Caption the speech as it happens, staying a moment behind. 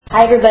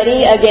Hi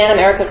everybody, again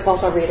I'm Erica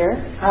Compulsory Reader.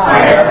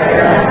 Hi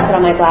Erica. Put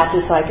on my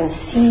glasses so I can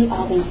see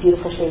all these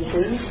beautiful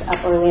faces up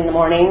early in the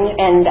morning,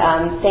 and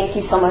thank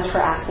you so much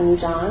for asking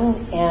me,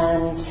 John.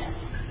 And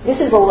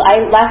this is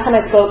last time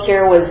I spoke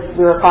here was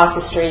we were across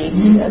the street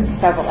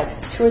several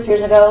 2 or 3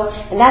 years ago,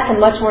 and that's a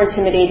much more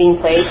intimidating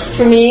place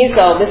for me,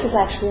 so this is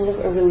actually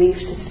a relief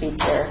to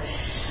speak here.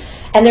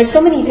 And there's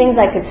so many things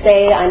I could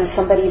say. I'm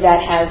somebody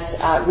that has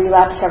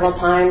relapsed several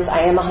times.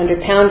 I am a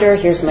 100-pounder.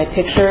 Here's my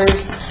pictures.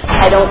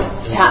 I don't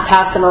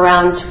pass them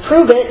around to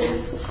prove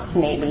it,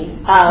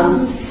 maybe.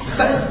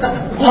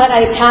 But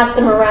I pass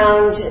them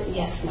around.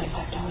 Yes, my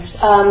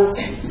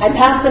 $5. I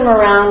pass them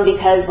around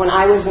because when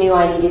I was new,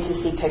 I needed to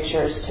see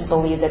pictures to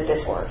believe that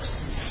this works.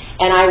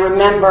 And I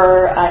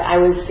remember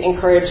I was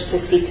encouraged to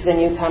speak to the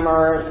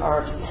newcomer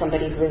or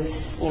somebody who was,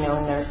 in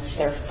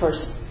their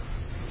first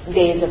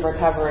days of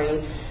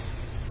recovery.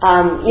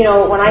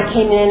 When I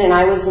came in and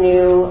I was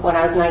new, when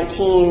I was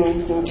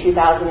 19 in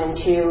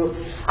 2002,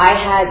 I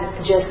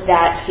had just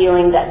that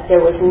feeling that there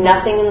was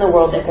nothing in the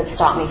world that could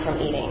stop me from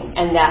eating.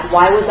 And that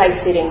why was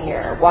I sitting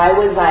here? Why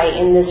was I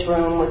in this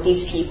room with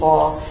these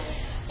people?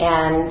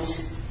 And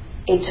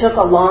it took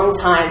a long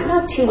time,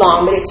 not too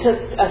long, but it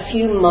took a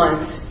few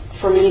months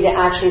for me to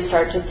actually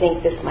start to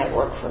think this might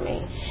work for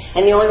me.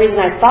 And the only reason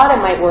I thought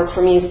it might work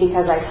for me is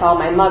because I saw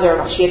my mother.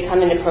 She had come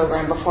into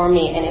program before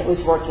me, and it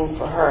was working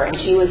for her. And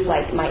she was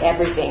like my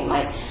everything.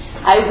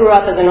 I grew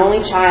up as an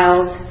only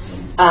child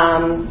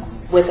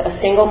with a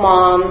single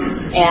mom,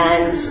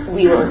 and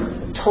we were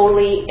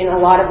totally, in a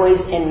lot of ways,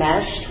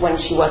 enmeshed when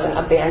she wasn't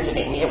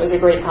abandoning me. It was a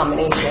great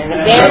combination.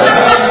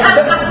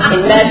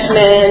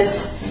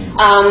 Enmeshment.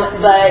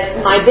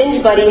 But my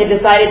binge buddy had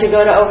decided to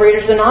go to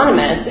Overeaters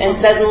Anonymous, and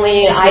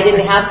suddenly I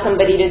didn't have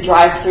somebody to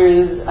drive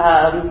through,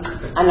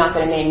 I'm not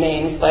going to name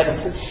names, but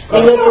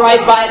they lived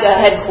right by the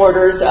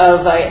headquarters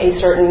of a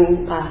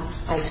certain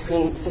ice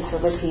cream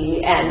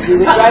facility, and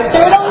we would drive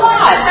through it a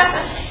lot.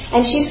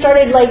 And she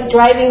started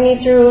driving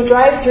me through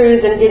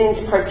drive-thrus and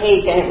didn't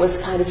partake, and it was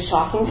kind of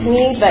shocking to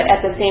me, but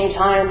at the same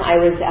time I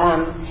was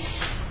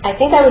I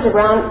think I was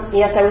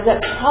probably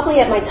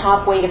at my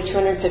top weight of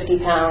 250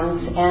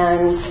 pounds,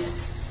 and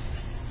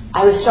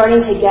I was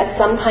starting to get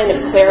some kind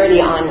of clarity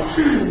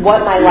on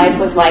what my life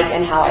was like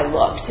and how I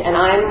looked. And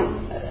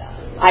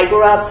I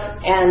grew up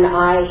and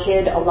I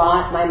hid a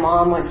lot. My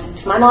mom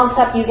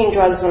stopped using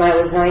drugs when I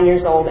was 9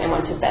 years old and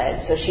went to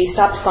bed. So she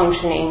stopped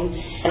functioning,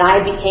 and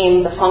I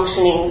became the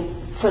functioning,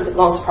 for the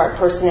most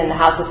part, person in the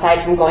house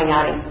aside from going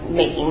out and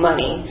making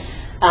money.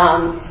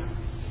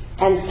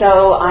 And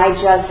so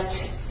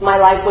my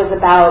life was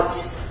about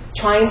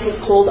trying to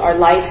hold our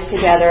lives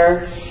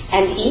together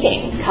and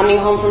eating,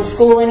 coming home from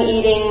school and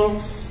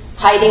eating,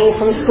 hiding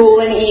from school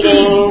and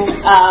eating.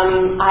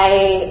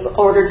 I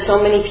ordered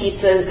so many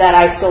pizzas that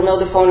I still know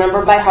the phone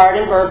number by heart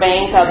in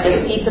Burbank of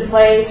this pizza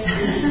place.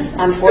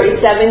 I'm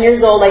 47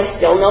 years old. I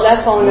still know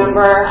that phone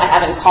number. I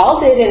haven't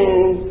called it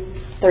in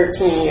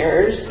 13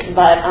 years,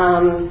 but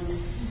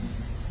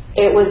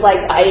it was like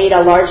I ate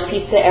a large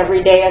pizza every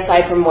day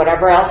aside from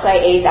whatever else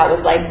I ate. That was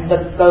like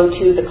the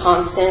go-to, the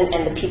constant,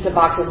 and the pizza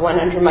boxes went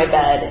under my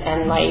bed.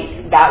 And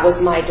that was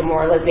my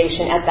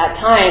demoralization at that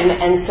time.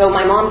 And so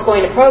my mom's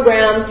going to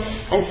program,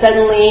 and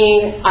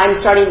suddenly I'm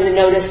starting to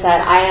notice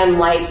that I am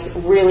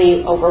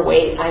really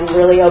overweight. I'm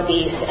really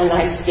obese, and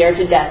I'm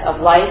scared to death of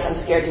life. I'm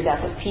scared to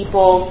death of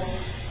people.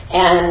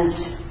 And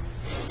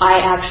I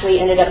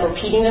actually ended up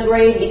repeating a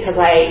grade because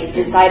I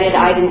decided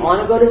I didn't want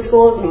to go to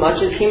school as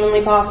much as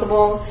humanly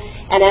possible.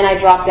 And then I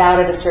dropped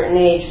out at a certain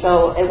age.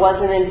 So it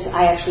wasn't until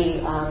I actually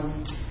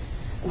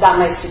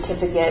got my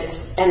certificate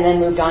and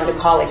then moved on to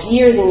college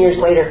years and years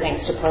later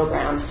thanks to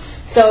program.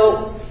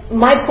 So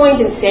my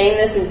point in saying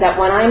this is that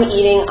when I'm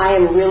eating, I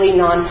am really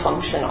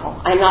non-functional.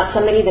 I'm not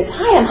somebody that's,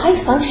 hi, I'm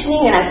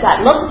high-functioning and I've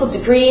got multiple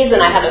degrees and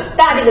I have a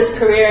fabulous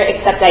career,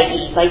 except I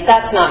eat.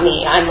 That's not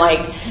me.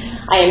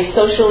 I am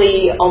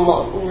socially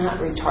almost,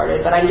 not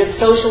retarded, but I'm just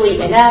socially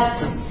inept.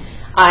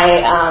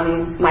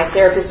 My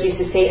therapist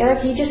used to say,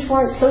 Eric, you just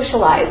weren't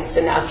socialized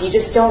enough. You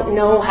just don't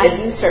know how to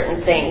do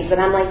certain things. And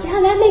I'm like, yeah,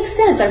 that makes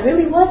sense. I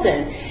really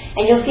wasn't.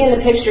 And you'll see in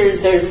the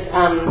pictures,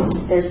 I'm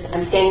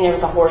standing there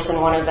with a horse in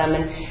one of them.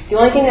 And the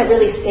only thing that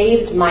really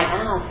saved my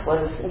ass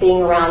was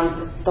being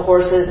around the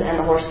horses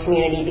and the horse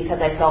community because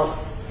I felt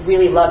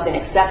really loved and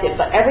accepted.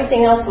 But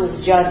everything else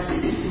was just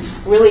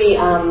really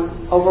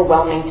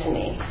overwhelming to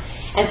me.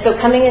 And so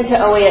coming into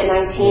OA at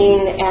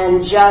 19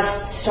 and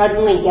just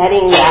suddenly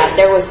getting that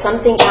there was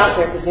something out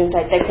there,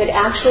 Gesundheit, that could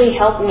actually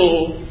help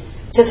me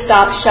to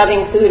stop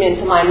shoving food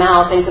into my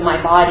mouth, into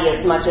my body as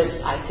much as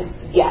I could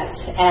get.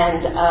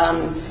 And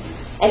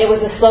it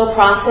was a slow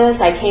process.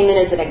 I came in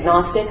as an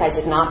agnostic. I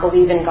did not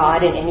believe in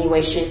God in any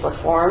way, shape, or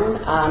form.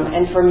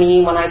 And for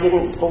me, when I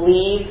didn't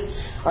believe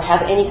or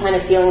have any kind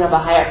of feeling of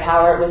a higher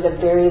power, it was a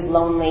very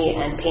lonely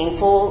and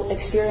painful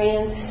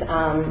experience.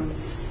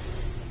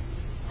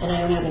 And I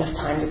don't have enough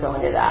time to go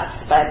into that.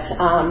 But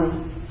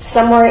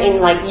somewhere in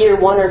year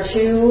 1 or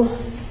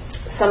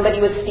 2,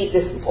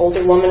 this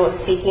older woman was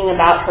speaking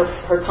about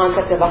her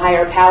concept of a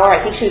higher power.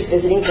 I think she was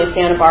visiting from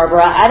Santa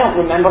Barbara. I don't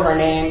remember her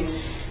name.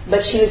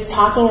 But she was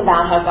talking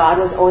about how God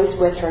was always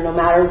with her no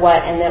matter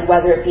what, and that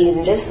whether it be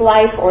in this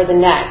life or the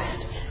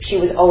next, she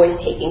was always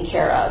taken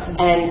care of.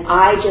 And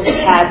I just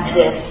had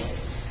this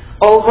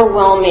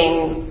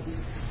overwhelming,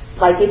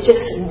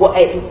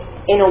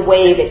 in a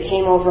wave, it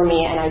came over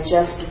me, and I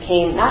just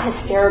became, not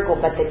hysterical,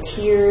 but the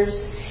tears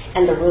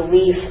and the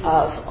relief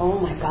of, oh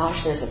my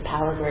gosh, there's a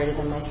power greater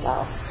than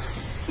myself.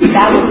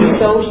 That was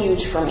so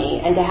huge for me.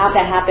 And to have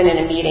that happen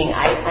in a meeting,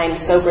 I'm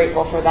so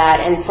grateful for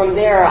that. And from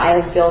there, I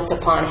have built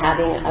upon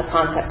having a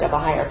concept of a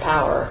higher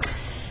power.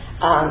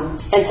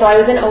 And so I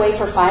was in OA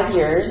for 5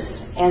 years,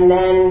 and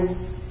then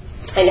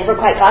I never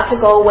quite got to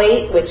goal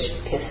weight, which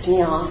pissed me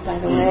off, by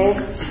the way.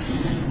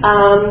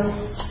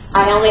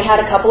 I only had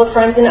a couple of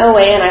friends in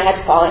OA, and I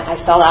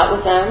fell out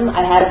with them.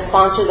 I had a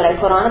sponsor that I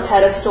put on a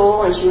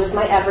pedestal, and she was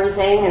my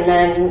everything, and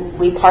then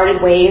we parted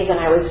ways, and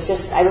I was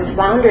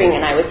floundering,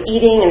 and I was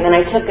eating, and then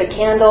I took a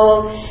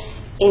candle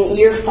in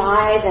year 5,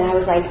 and I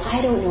was like, I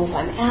don't know if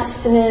I'm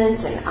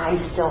abstinent, and I'm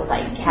still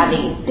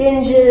having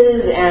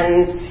binges,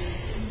 and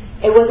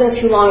it wasn't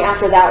too long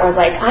after that where I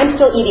was like, I'm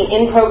still eating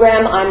in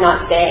program, I'm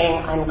not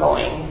staying, I'm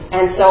going.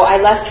 And so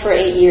I left for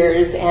 8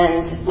 years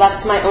and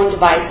left to my own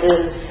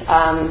devices,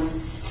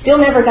 still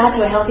never got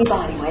to a healthy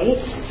body weight,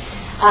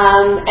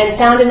 and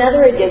found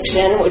another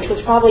addiction, which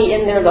was probably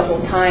in there the whole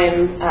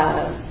time,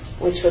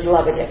 which was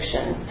love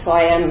addiction. So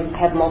I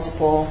have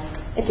multiple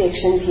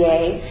addictions,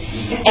 yay.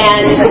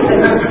 And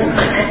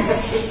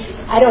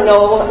I don't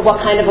know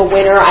what kind of a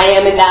winner I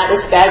am in that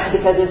respect,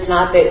 because it's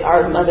not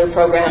our mother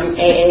program,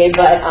 AA,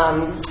 but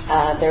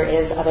there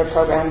is other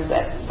programs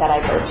that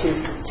I go to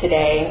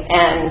today.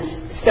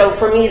 And so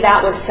for me,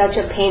 that was such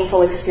a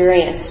painful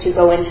experience to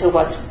go into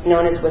what's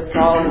known as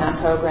withdrawal in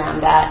that program,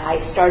 that I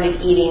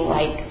started eating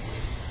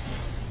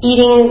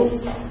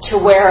to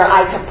where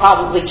I could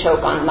probably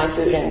choke on my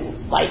food and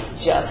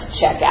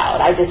just check out.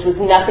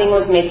 Nothing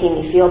was making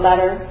me feel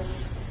better.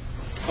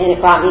 And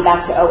it brought me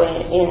back to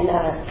OA in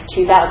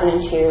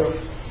 2002.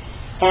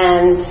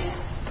 And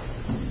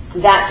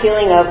that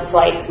feeling of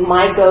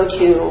my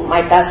go-to,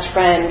 my best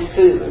friend,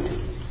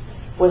 food,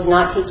 was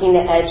not taking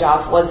the edge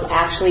off, was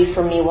actually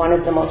for me one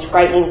of the most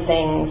frightening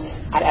things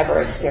I'd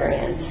ever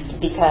experienced,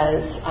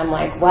 because I'm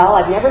like, well,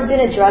 I've never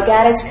been a drug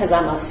addict because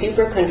I'm a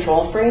super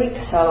control freak,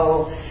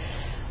 so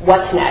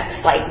what's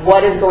next?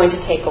 What is going to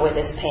take away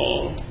this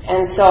pain?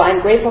 And so I'm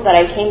grateful that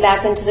I came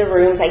back into the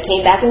rooms. I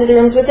came back into the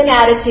rooms with an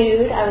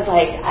attitude. I was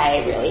like,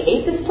 I really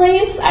hate this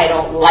place. I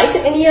don't like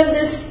any of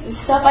this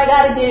stuff I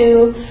got to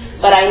do.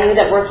 But I knew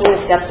that working the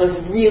steps was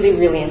really,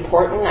 really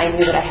important. I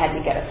knew that I had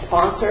to get a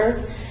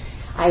sponsor.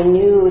 I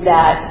knew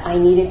that I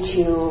needed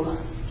to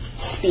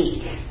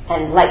speak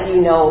and let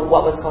you know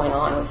what was going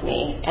on with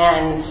me.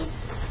 And,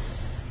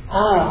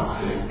 oh,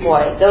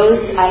 boy,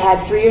 I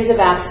had 3 years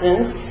of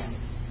abstinence,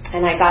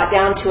 and I got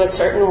down to a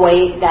certain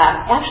weight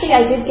that, actually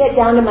I did get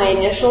down to my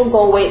initial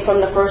goal weight from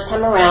the first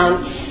time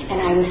around, and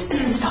I was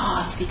pissed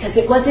off because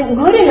it wasn't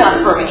good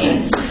enough for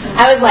me.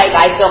 I was like,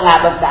 I still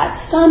have a fat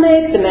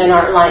stomach, the men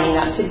aren't lining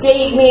up to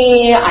date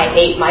me, I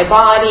hate my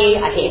body,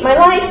 I hate my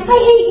life, I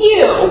hate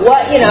you,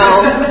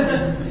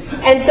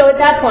 And so at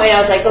that point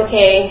I was like,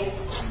 okay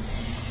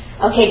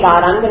God,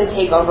 I'm going to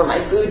take over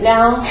my food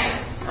now.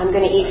 I'm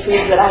going to eat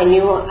foods that I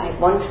knew at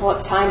one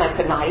time I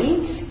could not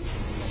eat.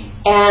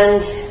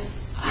 And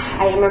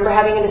I remember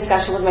having a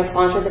discussion with my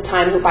sponsor at the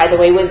time, who, by the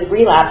way, was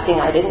relapsing.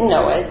 I didn't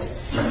know it.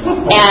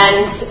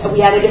 And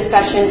we had a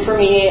discussion. For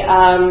me,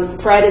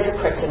 bread is a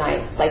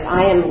kryptonite.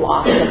 I am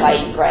lost if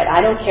I eat bread. I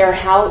don't care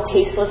how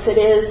tasteless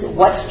it is,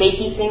 what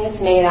fakey thing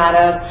it's made out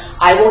of.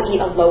 I will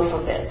eat a loaf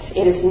of it.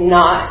 It is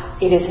not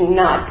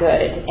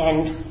good.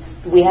 And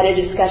we had a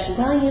discussion.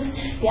 Well,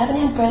 you haven't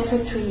had bread for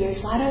 3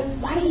 years. Why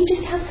don't you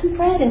just have some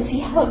bread and see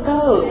how it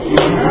goes?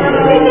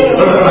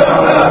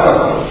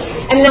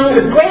 And now,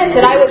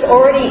 granted, I was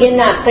already in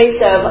that place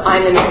of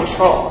I'm in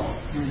control.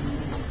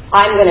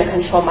 I'm going to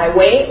control my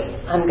weight.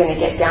 I'm going to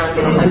get down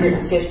to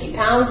 150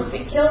 pounds if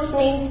it kills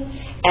me.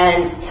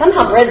 And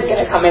somehow bread's going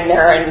to come in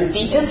there and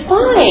be just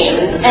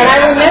fine. And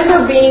I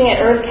remember being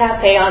at Earth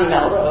Cafe on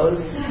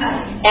Melrose,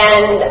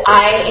 and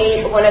I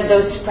ate one of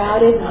those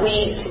sprouted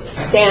wheat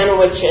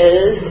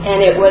sandwiches,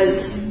 and it was,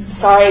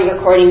 sorry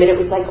recording, but it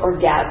was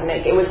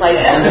orgasmic. It was so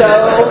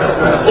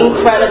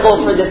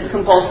incredible for this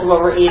compulsive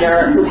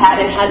overeater who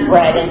hadn't had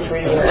bread in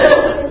 3 years.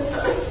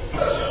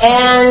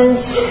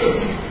 And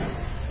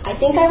I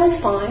think I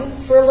was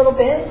fine for a little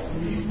bit.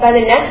 By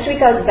the next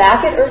week, I was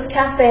back at Earth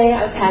Cafe.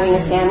 I was having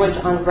a sandwich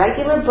on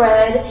regular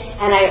bread,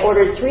 and I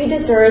ordered 3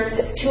 desserts,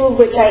 2 of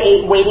which I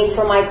ate waiting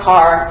for my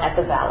car at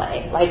the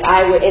valet.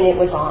 And it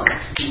was on.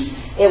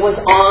 It was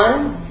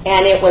on,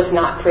 and it was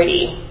not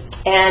pretty.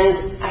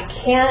 And I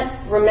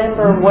can't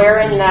remember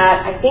where in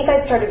that, I think my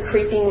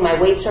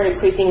weight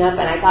started creeping up,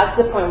 and I got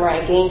to the point where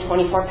I gained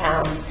 24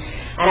 pounds.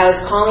 And I was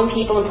calling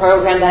people in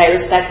program that I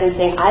respect and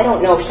saying, I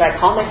don't know, should I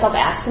call myself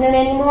abstinent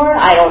anymore?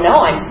 I don't know.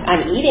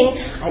 I'm eating.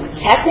 I'm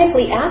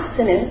technically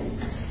abstinent,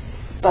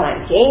 but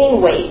I'm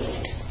gaining weight.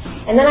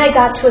 And then I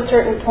got to a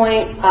certain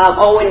point.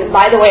 And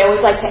by the way, I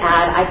always like to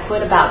add, I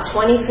put about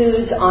 20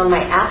 foods on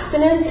my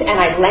abstinence, and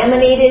I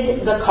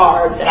laminated the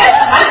card that I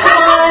typed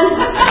on,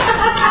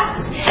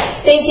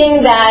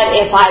 thinking that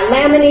if I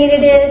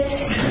laminated it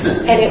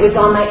and it was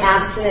on my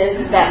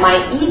abstinence, that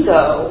my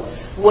ego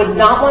would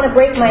not want to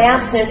break my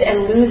abstinence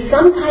and lose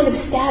some kind of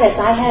status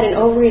I had in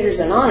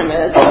Overeaters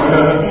Anonymous.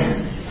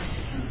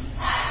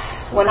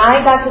 When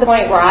I got to the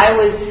point where I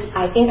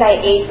think I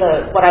ate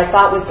what I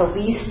thought was the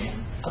least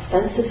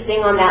offensive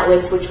thing on that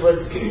list, which was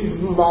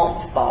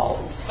malt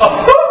balls.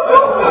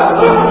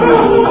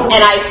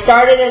 And I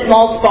started at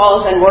malt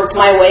balls and worked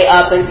my way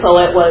up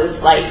until it was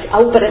like,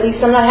 oh, but at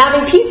least I'm not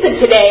having pizza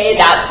today.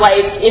 That's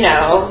like,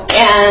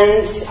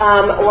 And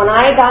when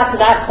I got to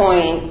that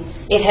point,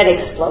 it had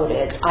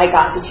exploded. I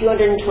got to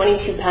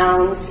 222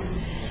 pounds.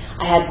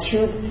 I had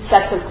 2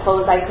 sets of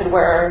clothes I could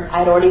wear.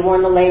 I'd already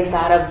worn the legs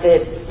out of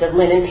the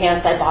linen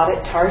pants I bought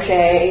at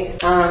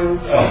Target. And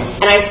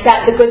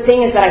the good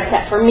thing is that I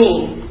sat for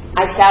me.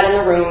 I sat in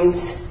the rooms,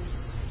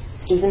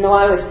 even though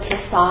I was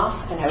pissed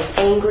off and I was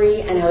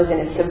angry and I was in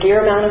a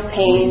severe amount of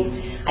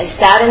pain. I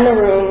sat in the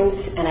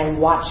rooms and I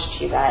watched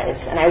you guys.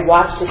 And I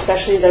watched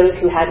especially those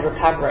who had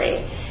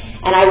recovery.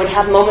 And I would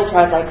have moments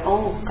where I was like,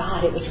 oh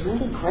God, it was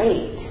really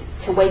great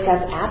to wake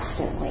up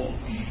abstinently.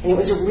 And it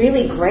was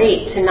really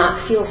great to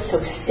not feel so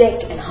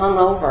sick and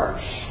hungover.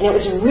 And it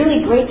was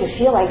really great to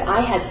feel like I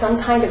had some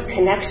kind of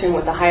connection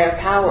with a higher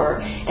power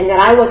and that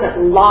I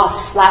wasn't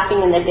lost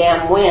flapping in the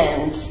damn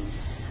wind.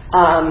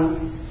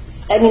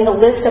 The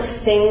list of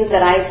things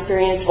that I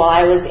experienced while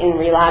I was in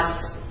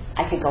relapse,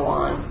 I could go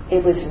on.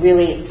 It was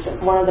really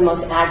one of the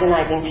most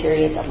agonizing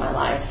periods of my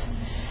life.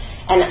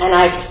 And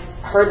I've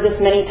heard this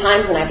many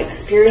times and I've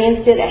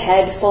experienced it. A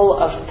head full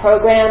of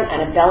program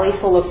and a belly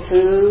full of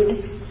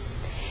food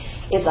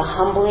is a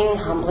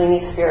humbling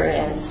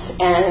experience,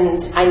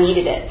 and I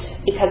needed it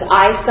because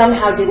I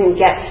somehow didn't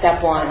get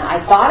step 1.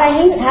 I thought I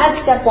had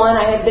step 1.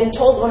 I had been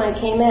told when I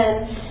came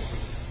in,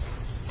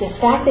 the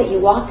fact that you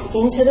walk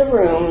into the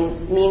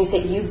room means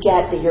that you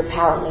get that you're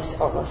powerless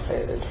over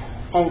food.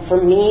 And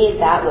for me,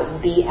 that was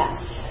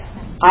BS.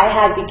 I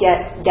had to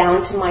get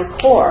down to my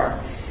core,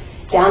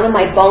 down to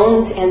my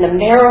bones and the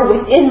marrow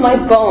within my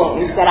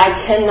bones, that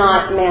I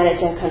cannot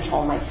manage and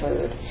control my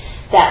food.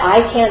 That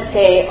I can't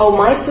say, oh,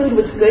 my food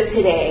was good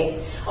today.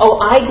 Oh,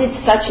 I did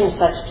such and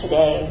such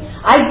today.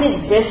 I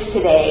did this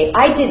today.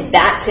 I did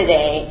that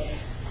today.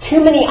 Too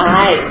many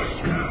eyes.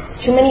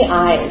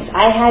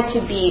 I had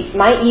to be,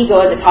 my ego,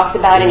 as it talks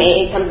about in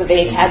AA Comes of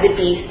Age, had to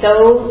be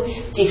so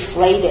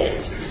deflated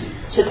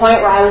to the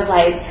point where I was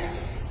like,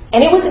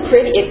 and it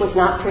was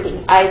not pretty.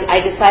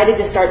 I decided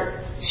to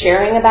start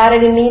sharing about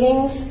it in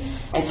meetings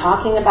and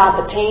talking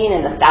about the pain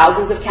and the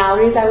thousands of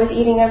calories I was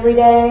eating every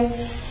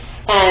day.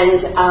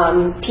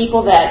 And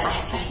people that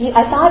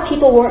I thought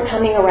people weren't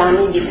coming around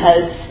me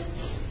because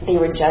they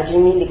were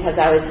judging me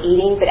because I was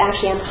eating, but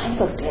actually I'm kind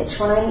of a bitch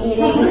when I'm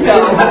eating. So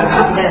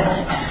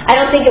I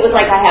don't think it was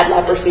like I had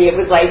leprosy. It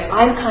was like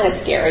I'm kind of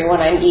scary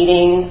when I'm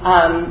eating.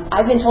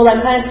 I've been told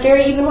I'm kind of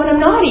scary even when I'm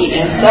not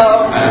eating. So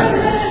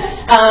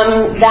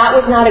that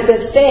was not a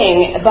good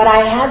thing. But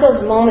I had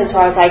those moments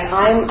where I was like,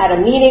 I'm at a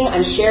meeting,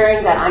 I'm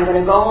sharing that I'm going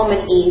to go home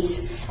and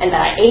eat. And that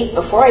I ate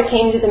before I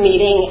came to the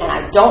meeting, and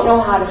I don't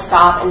know how to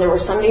stop. And there were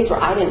some days where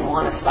I didn't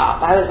want to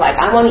stop. I was like,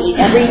 I want to eat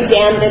every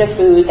damn bit of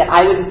food that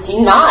I was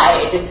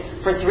denied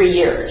for 3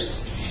 years.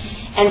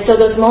 And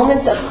so those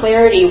moments of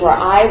clarity where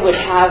I would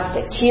have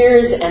the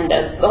tears and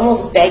the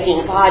almost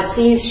begging, God,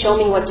 please show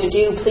me what to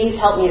do. Please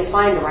help me to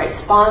find the right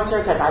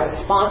sponsor because I was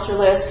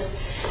sponsorless.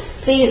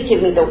 Please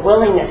give me the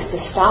willingness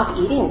to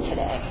stop eating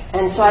today.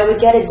 And so I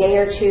would get a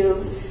day or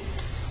two.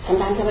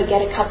 Sometimes I would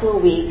get a couple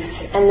of weeks,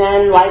 and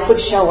then life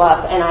would show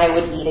up, and I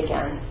would eat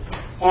again.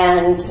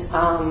 And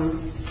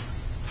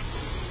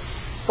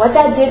what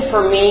that did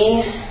for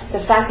me, the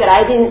fact that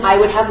I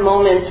would have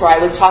moments where I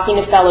was talking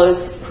to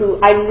fellows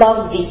who, I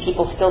love these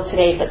people still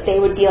today, but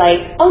they would be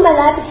like, oh, my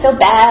life is so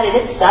bad,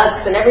 and it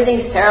sucks, and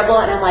everything's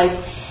terrible. And I'm like,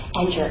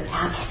 and you're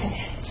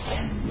abstinent.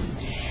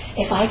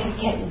 If I could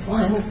get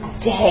one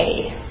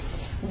day.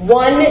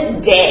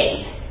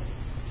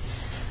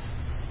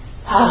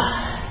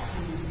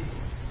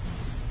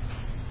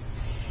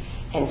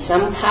 And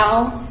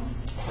somehow,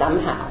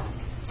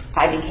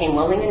 I became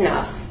willing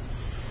enough.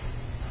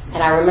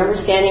 And I remember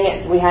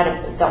we had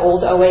the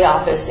old OA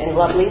office in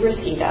lovely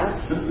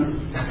Reseda,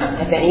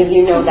 if any of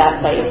you know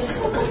that place.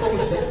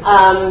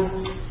 I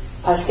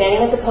was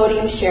standing at the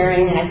podium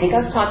sharing, and I think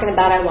I was talking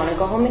about I want to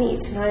go home and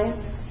eat tonight.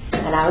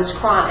 And I was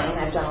crying.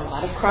 I've done a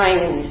lot of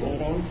crying in these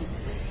meetings.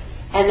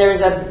 And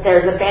there's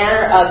a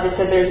banner up that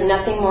said there's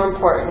nothing more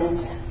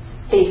important,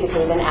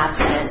 basically, than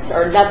abstinence.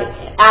 Or nothing.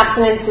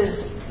 Abstinence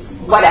is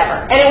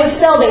whatever. And it was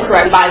spelled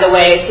incorrect, by the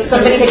way, so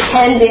somebody had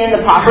penned in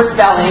the proper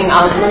spelling.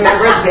 I'll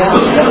remember it still.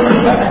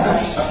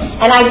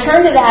 And I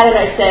turned to that and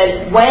I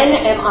said, when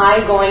am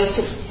I going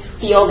to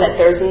feel that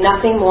there's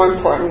nothing more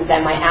important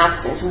than my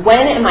abstinence?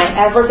 When am I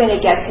ever going to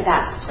get to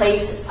that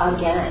place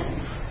again?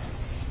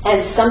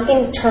 And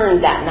something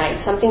turned that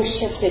night. Something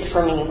shifted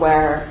for me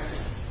where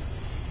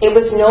it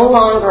was no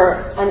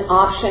longer an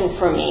option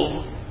for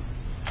me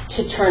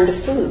to turn to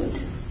food.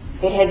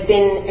 It had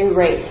been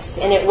erased,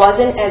 and it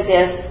wasn't as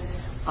if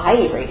I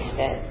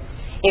erased it.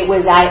 It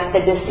was that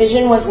the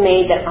decision was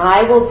made that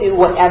I will do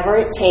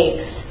whatever it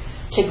takes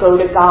to go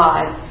to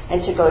God and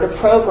to go to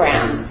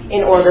program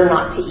in order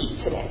not to eat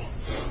today.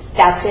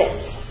 That's it.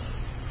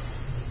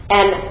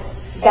 And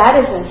that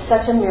is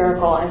such a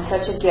miracle and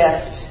such a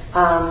gift.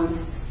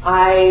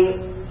 I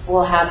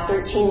will have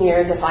 13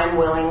 years if I'm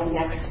willing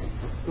next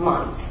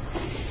month.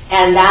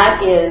 And that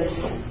is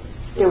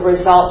the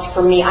result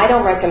for me. I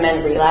don't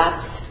recommend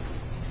relapse,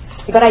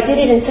 but I did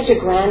it in such a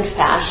grand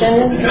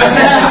fashion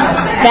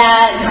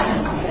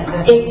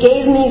that it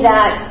gave me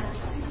that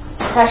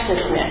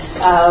preciousness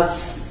of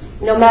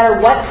no matter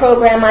what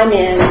program I'm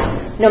in,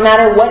 no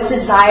matter what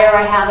desire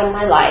I have in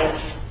my life,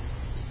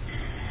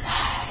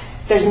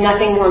 there's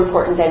nothing more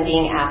important than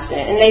being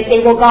abstinent. And they say,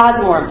 well,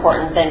 God's more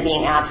important than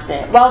being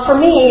abstinent. Well, for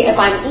me, if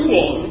I'm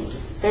eating,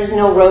 there's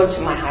no road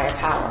to my higher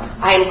power.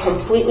 I am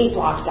completely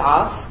blocked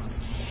off.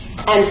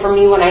 And for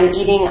me, when I'm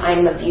eating,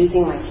 I'm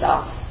abusing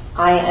myself.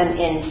 I am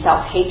in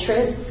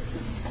self-hatred.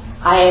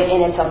 I am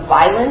in it of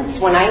violence.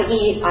 When I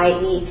eat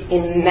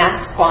in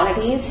mass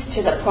quantities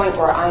to the point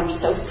where I'm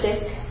so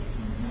sick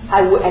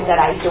that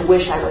I used to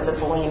wish I was a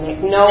bulimic.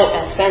 No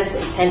offense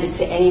intended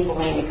to any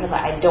bulimic, because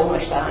I don't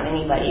wish that on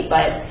anybody.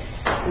 But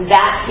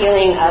that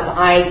feeling of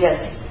I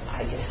just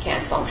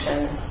can't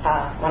function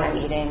when I'm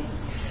eating.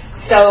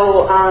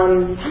 So how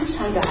much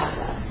time do I have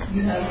left?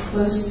 You have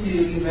close to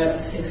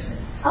about 6 minutes.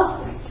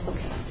 Oh, right.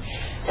 Okay.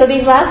 So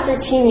these last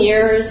 13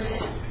 years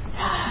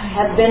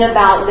have been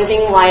about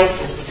living life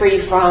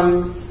free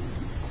from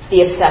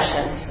the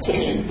obsession to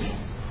eat.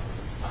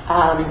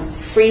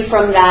 Free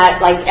from that,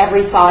 like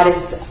every thought is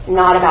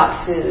not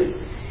about food.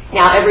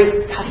 Now,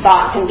 every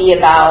thought can be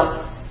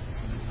about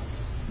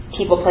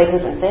people,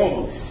 places, and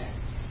things,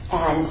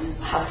 and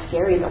how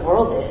scary the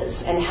world is,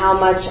 and how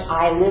much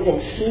I live in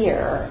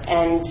fear.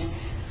 And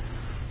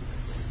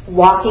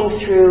walking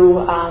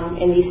through,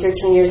 in these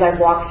 13 years I've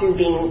walked through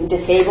being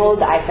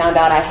disabled, I found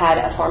out I had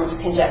a form of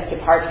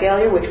congestive heart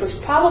failure, which was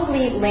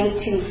probably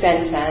linked to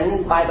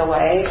fen-phen, by the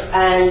way.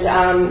 And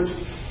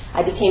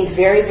I became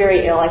very,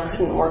 very ill. I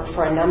couldn't work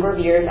for a number of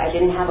years. I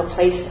didn't have a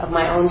place of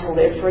my own to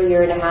live for a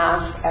year and a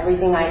half.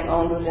 Everything I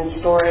owned was in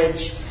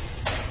storage.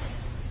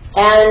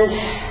 And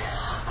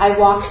I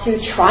walked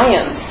through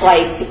triumph,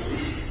 like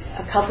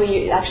a couple of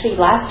years. Actually,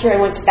 last year I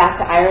went back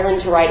to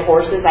Ireland to ride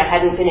horses. I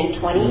hadn't been in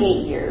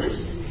 28 years.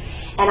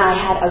 And I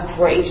had a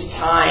great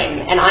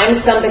time. And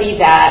I'm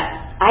somebody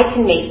that I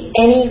can make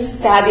any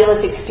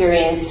fabulous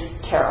experience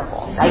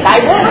terrible. Like, I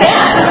really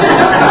can.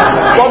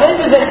 Well, this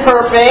isn't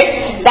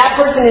perfect. That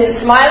person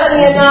isn't smiling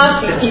me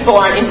enough. These people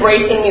aren't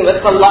embracing me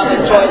with the love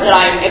and joy that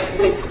I'm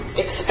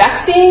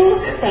expecting.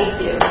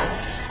 Thank you.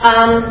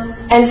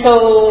 And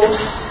so,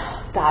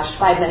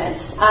 5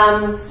 minutes.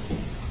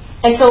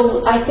 And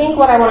so I think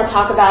what I want to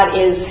talk about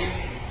is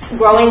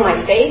growing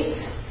my faith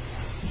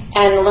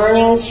and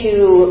learning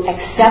to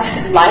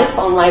accept life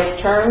on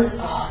life's terms.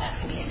 Oh, that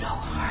can be so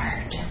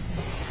hard.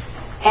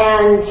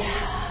 And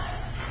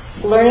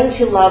learning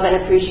to love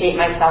and appreciate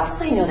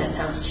myself. I know that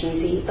sounds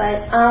cheesy,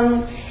 but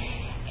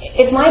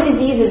if my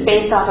disease is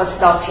based off of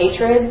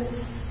self-hatred,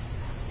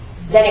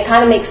 then it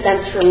kind of makes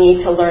sense for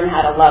me to learn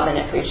how to love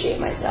and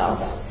appreciate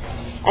myself.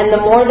 And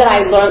the more that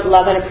I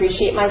love and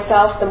appreciate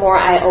myself, the more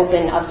I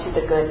open up to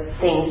the good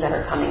things that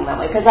are coming my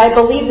way. Because I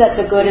believe that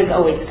the good is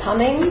always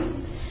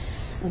coming,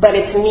 but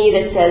it's me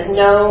that says,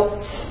 no,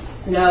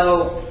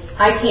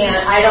 I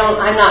can't,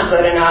 I'm not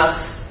good enough.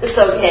 It's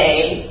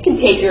okay. You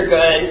can take your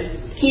good.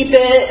 Keep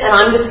it, and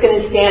I'm just going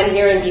to stand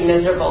here and be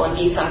miserable and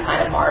be some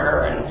kind of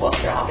martyr, and well,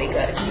 sure, I'll be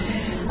good.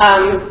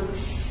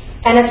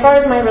 And as far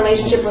as my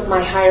relationship with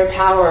my higher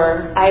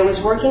power, I was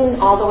working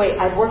all the way.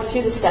 I've worked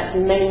through the steps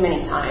many,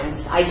 many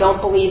times. I don't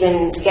believe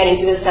in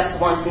getting through the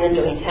steps once and then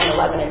doing 10,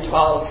 11, and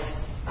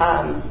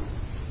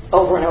 12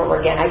 over and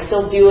over again. I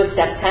still do a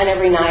step 10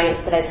 every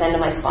night that I send to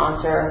my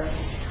sponsor.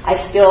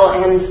 I still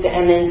am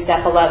in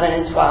step 11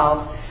 and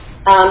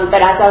 12.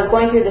 But as I was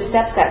going through the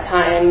steps that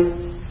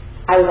time,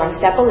 I was on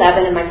step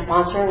 11, and my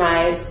sponsor and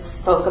I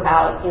spoke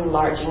about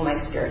enlarging my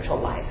spiritual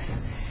life.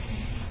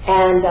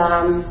 And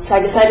so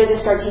I decided to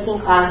start taking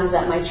classes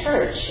at my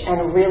church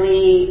and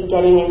really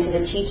getting into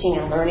the teaching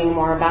and learning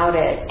more about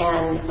it.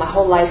 And my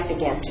whole life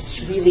began to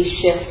really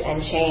shift and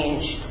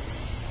change.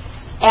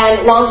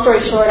 And long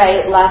story short,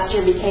 I last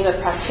year became a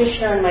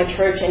practitioner in my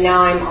church, and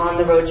now I'm on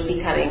the road to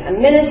becoming a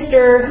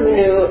minister. Who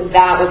knew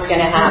that was going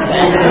to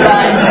happen?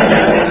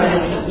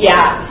 But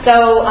yeah,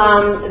 so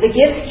the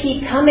gifts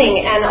keep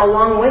coming, and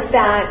along with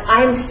that,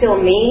 I'm still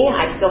me.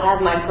 I still have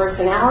my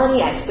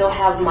personality. I still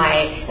have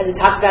my, as it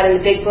talks about in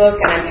the big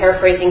book, and I'm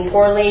paraphrasing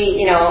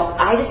poorly,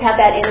 I just have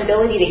that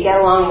inability to get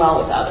along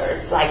well with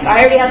others. Like, I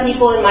already have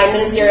people in my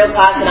ministerial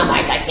class, and I'm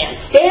like, I can't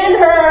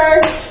stand her.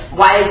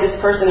 Why is this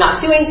person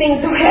not doing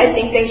things the way I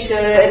think they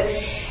should?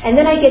 And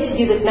then I get to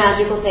do this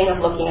magical thing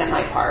of looking at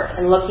my part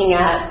and looking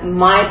at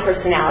my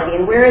personality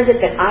and where is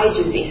it that I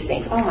do these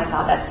things. Oh my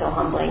God, that's so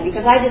humbling,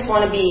 because I just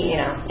want to be,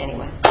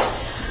 anyway.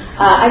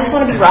 I just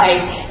want to be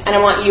right, and I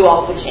want you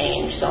all to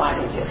change so I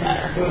can feel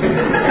better.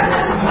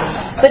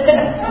 But the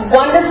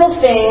wonderful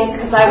thing,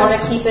 because I want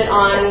to keep it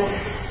on,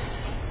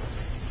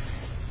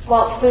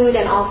 well, food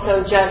and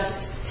also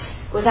just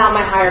without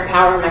my higher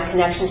power and my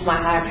connection to my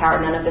higher power,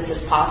 none of this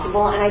is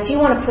possible. And I do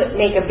want to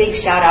make a big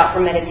shout out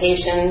for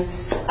meditation.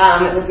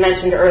 It was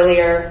mentioned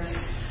earlier.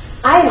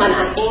 I am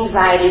an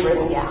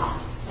anxiety-ridden gal.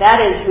 That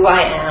is who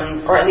I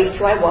am, or at least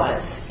who I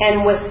was.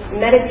 And with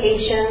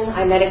meditation,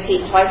 I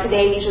meditate twice a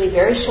day, usually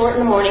very short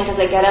in the morning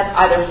because I get up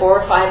either 4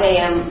 or 5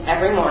 a.m.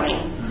 every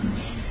morning.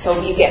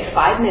 So you get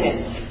 5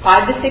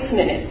 to 6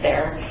 minutes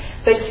there.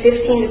 But it's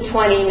 15 to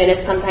 20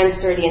 minutes, sometimes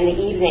 30 in the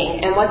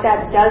evening. And what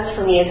that does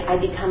for me is I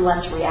become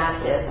less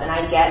reactive and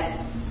I get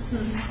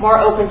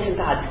more open to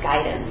God's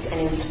guidance and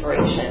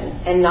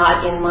inspiration and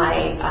not in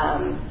my,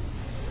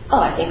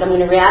 I think I'm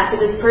going to react to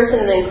this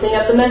person and then clean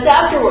up the mess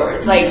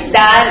afterwards. Like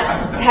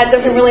that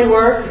doesn't really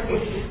work.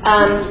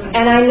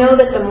 And I know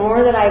that the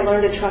more that I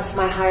learn to trust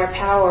my higher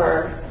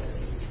power,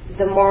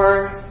 the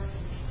more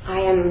I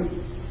am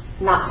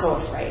not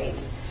so afraid.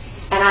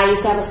 And I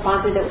used to have a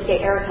sponsor that would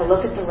say, Erica,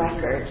 look at the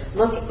record.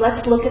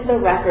 Let's look at the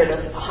record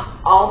of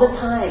all the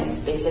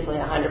times,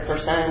 basically 100%,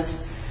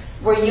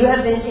 where you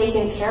have been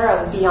taken care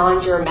of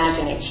beyond your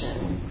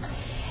imagination.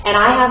 And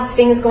I have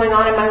things going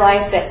on in my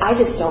life that I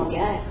just don't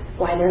get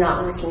why they're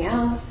not working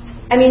out.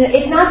 I mean,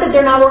 it's not that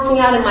they're not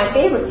working out in my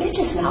favor. They're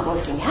just not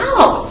working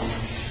out.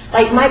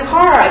 Like my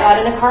car, I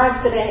got in a car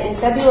accident in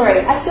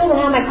February. I still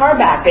don't have my car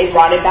back. They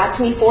brought it back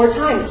to me 4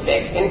 times,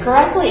 fixed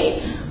incorrectly.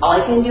 All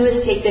I can do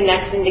is take the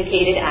next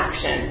indicated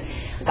action.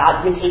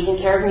 God's been taking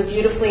care of me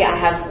beautifully. I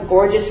have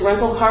gorgeous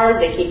rental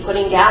cars. They keep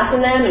putting gas in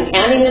them and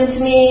handing them to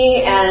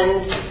me.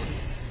 And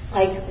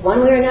like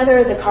one way or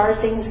another, the car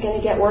thing's going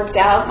to get worked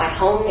out. My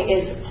home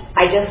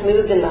I just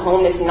moved and the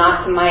home is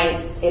not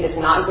it is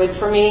not good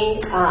for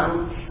me.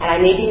 And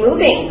I may be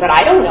moving, but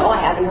I don't know.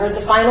 I haven't heard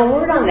the final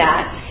word on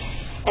that.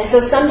 And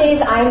so some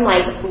days I'm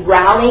like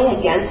rallying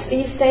against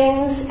these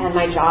things, and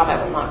my job,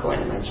 I will not go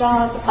into my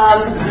job.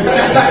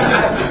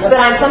 But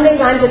some days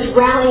I'm just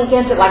rallying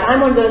against it. Like I'm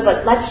one of those,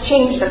 like, let's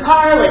change the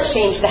car, let's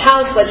change the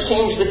house, let's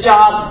change the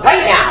job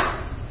right now.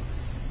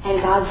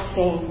 And God's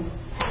saying,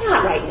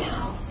 not right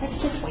now. Let's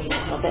just wait a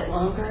little bit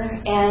longer.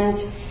 And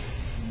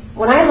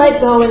when I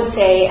let go and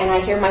say, and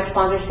I hear my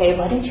sponsor say,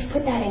 why don't you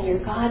put that in your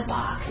God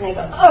box? And I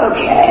go,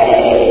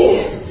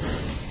 okay.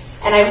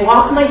 And I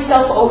walk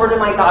myself over to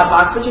my God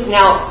box, which is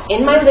now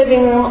in my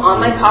living room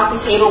on my coffee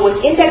table with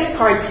index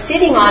cards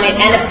sitting on it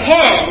and a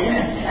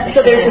pen.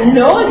 So there's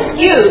no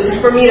excuse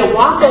for me to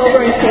walk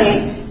over and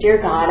say, Dear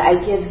God, I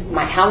give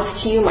my house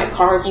to you, my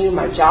car to you,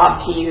 my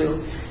job to you,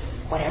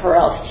 whatever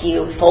else to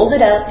you. Fold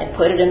it up and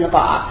put it in the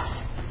box.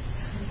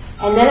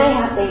 And then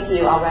thank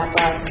you, I'll wrap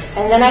up.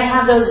 And then I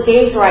have those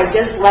days where I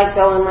just let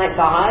go and let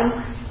God.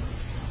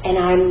 And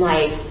I'm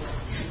like,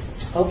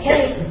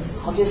 okay,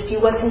 I'll just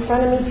do what's in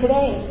front of me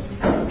today.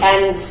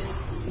 And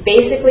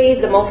basically,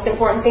 the most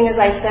important thing, as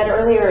I said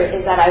earlier,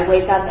 is that I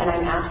wake up and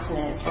I'm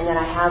abstinent. And then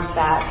I have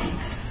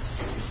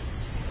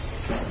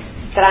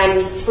that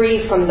I'm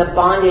free from the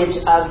bondage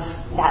of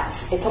that.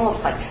 It's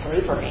almost like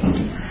slavery.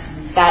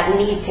 That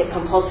need to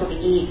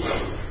compulsively eat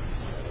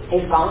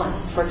is gone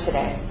for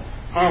today.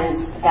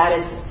 And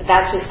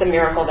that's just a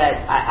miracle that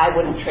I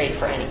wouldn't trade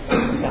for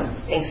anything. So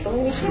thanks for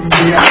letting me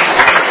share.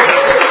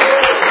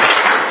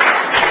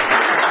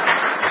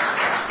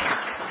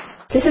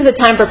 This is a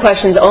time for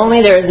questions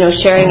only. There is no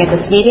sharing at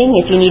this meeting.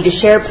 If you need to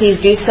share, please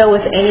do so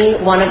with any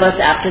one of us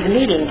after the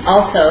meeting.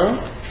 Also,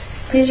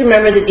 please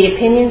remember that the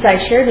opinions I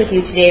shared with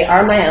you today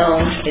are my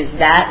own. Is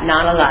that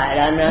not a lie?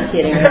 I'm not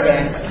kidding right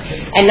there.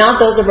 And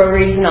not those of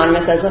Overeaters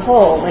Anonymous as a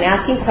whole. When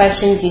asking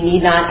questions, you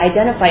need not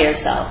identify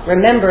yourself.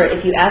 Remember,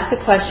 if you ask a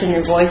question,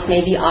 your voice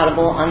may be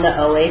audible on the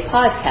OA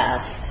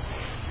podcast.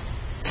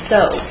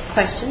 So,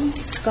 questions?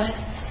 Go ahead.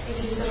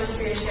 Thank you so much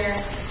for your share.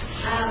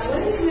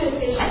 What is your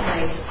meditation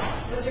like?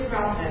 What's your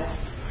process?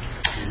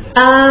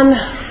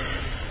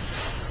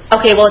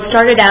 Okay, well, it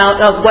started out,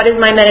 what is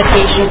my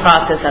meditation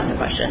process? That's the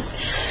question.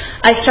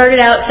 I started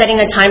out setting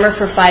a timer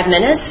for 5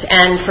 minutes,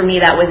 and for me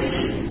that was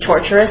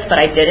torturous, but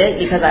I did it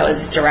because I was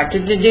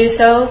directed to do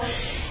so.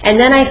 And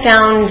then I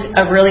found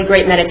a really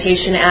great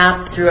meditation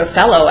app through a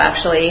fellow,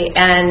 actually,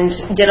 and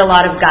did a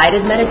lot of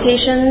guided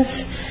meditations.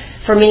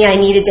 For me, I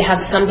needed to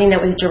have something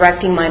that was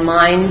directing my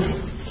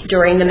mind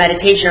during the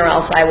meditation, or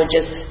else I would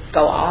just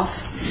go off.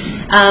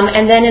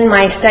 And then in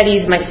my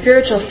studies, my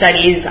spiritual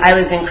studies, I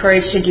was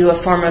encouraged to do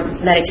a form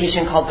of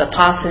meditation called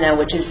Vipassana,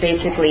 which is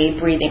basically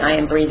breathing. I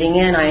am breathing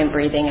in, I am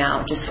breathing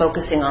out, just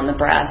focusing on the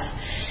breath.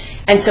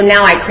 And so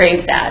now I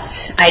crave that.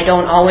 I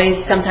don't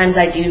always, sometimes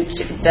I do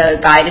the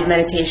guided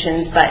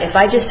meditations, but if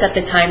I just set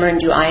the timer and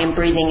do I am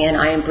breathing in,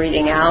 I am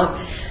breathing out,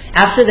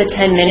 after the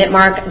 10-minute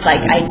mark,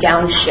 like I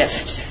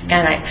downshift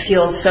and I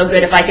feel so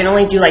good. If I can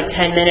only do like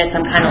 10 minutes,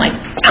 I'm kind of like,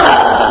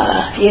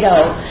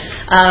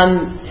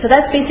 so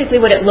that's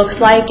basically what it looks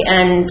like.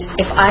 And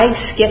if I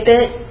skip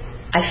it,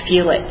 I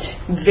feel it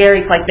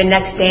very, like the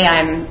next day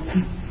I'm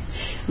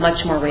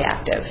much more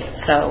reactive.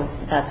 So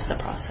that's the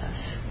process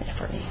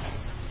for me.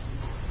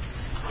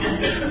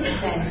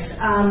 Thanks.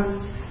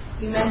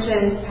 You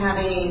mentioned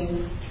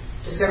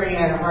discovering you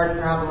had a heart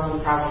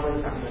problem,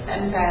 probably from the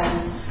fen.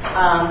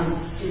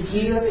 Did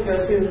you have to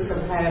go through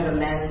some kind of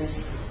amends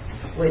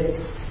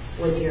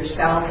with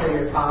yourself or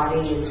your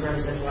body in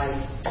terms of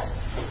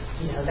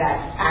that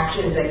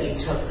actions that you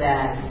took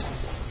that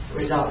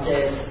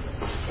resulted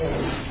in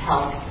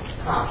health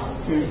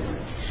problems?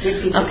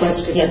 Repeat the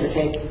question. Yes.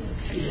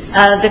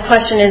 The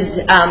question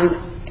is,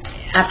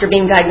 after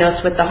being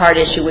diagnosed with the heart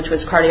issue, which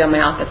was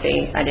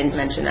cardiomyopathy, I didn't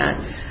mention that.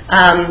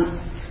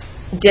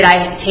 Did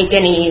I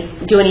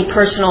do any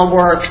personal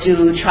work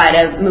to try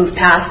to move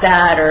past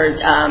that, or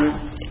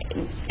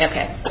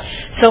okay?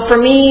 So for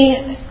me,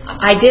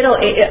 I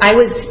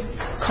was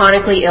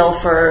chronically ill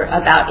for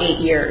about 8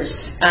 years,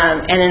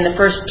 and in the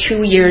first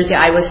 2 years,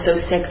 I was so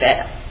sick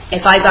that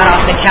if I got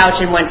off the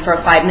couch and went for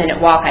a 5-minute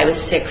walk, I was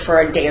sick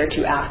for a day or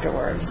two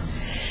afterwards.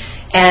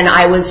 And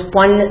I was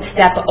one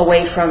step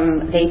away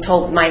from,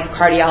 my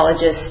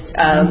cardiologist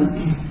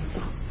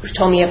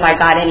told me if I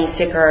got any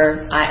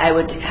sicker, I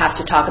would have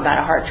to talk about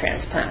a heart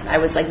transplant. I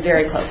was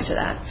very close to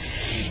that.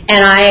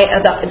 And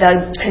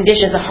the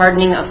condition is a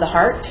hardening of the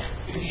heart.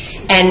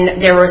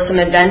 And there were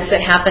some events that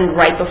happened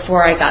right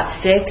before I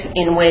got sick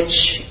in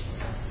which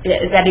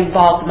that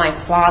involved my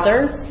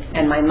father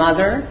and my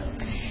mother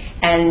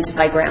and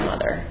my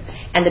grandmother.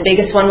 And the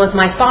biggest one was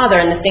my father,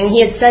 and the thing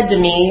he had said to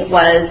me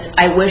was,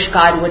 I wish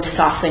God would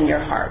soften your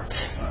heart.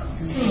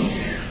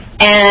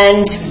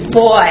 And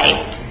boy,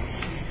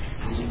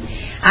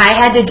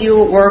 I had to do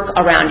work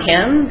around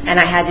him,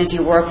 and I had to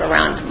do work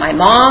around my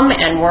mom,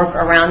 and work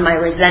around my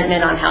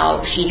resentment on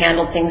how she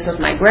handled things with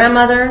my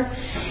grandmother.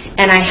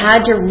 And I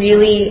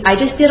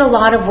just did a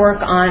lot of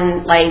work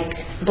on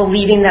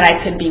believing that I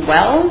could be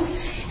well,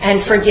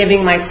 and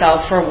forgiving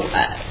myself for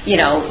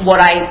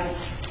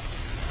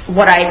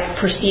what I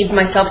perceived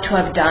myself to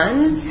have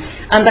done.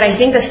 But I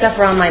think the stuff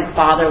around my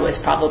father was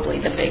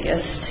probably the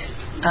biggest.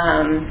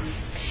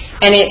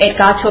 And it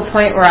got to a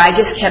point where I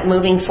just kept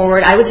moving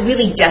forward. I was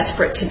really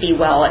desperate to be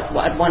well at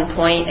one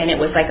point, and it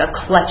was like a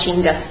clutching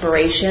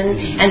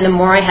desperation. And the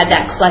more I had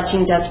that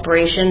clutching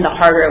desperation, the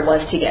harder it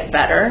was to get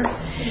better.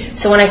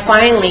 So when I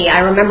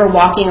remember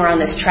walking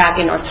around this track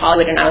in North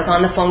Hollywood, and I was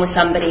on the phone with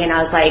somebody, and I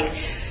was like,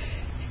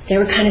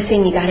 they were kind of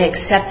saying, you got to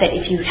accept that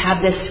if you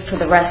have this for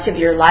the rest of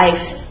your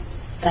life,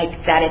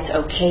 that it's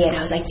okay. And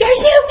I was like, are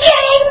you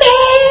kidding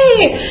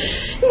me?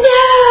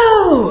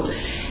 No!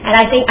 And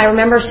I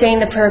remember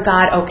saying the prayer,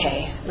 God,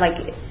 okay,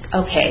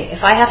 if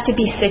I have to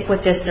be sick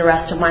with this the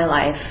rest of my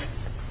life,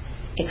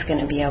 it's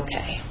going to be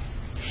okay.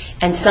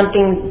 And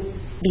something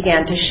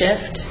began to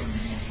shift.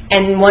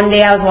 And one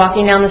day I was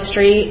walking down the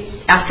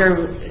street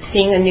after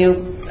seeing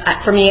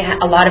for me,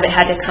 a lot of it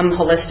had to come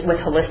with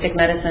holistic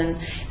medicine.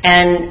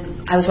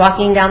 And I was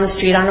walking down the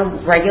street on a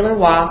regular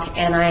walk,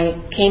 and I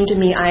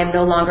am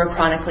no longer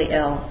chronically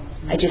ill.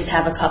 I just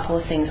have a couple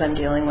of things I'm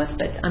dealing with,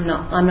 but I'm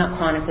not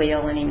chronically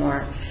ill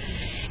anymore.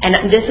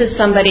 And this is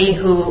somebody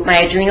who,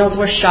 my adrenals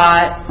were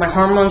shot, my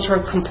hormones were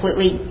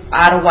completely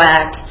out of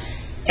whack,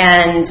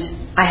 and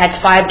I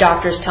had 5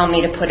 doctors tell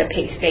me to put a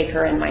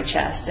pacemaker in my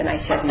chest, and I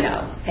said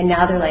no. And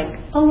now they're like,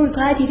 oh, we're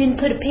glad you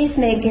didn't put a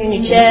pacemaker in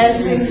your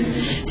chest.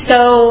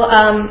 So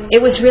it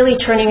was really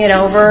turning it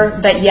over,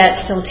 but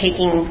yet still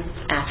taking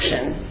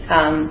action.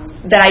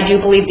 But I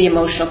do believe the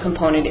emotional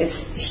component is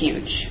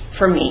huge.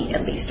 For me,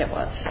 at least it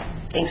was.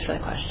 Thanks for the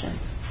question.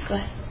 Go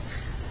ahead.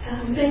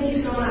 Thank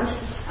you so much.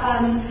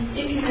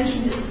 If you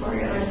mentioned it before,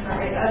 I'm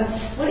sorry.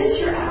 What is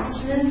your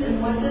abstinence,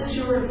 and what does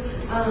your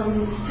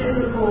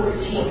physical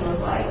routine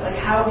look like?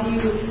 How do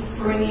you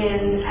bring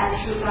in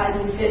exercise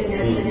and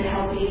fitness in a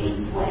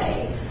healthy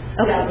way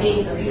without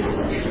being abusive,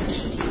 like you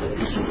mentioned?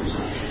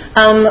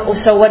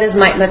 So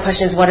the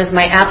question is, what does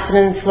my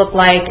abstinence look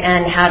like,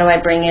 and how do I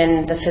bring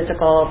in the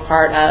physical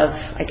part of,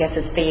 I guess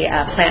it's the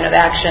plan of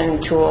action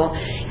tool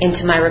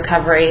into my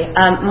recovery?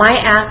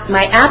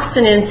 My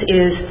abstinence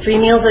is 3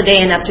 meals a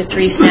day and up to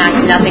 3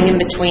 snacks, nothing in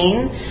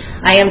between.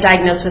 I am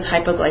diagnosed with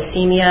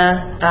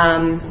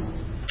hypoglycemia,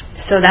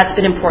 so that's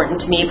been important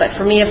to me. But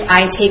for me, if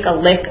I take a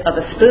lick of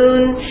a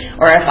spoon,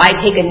 or if I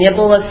take a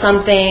nibble of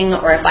something,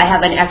 or if I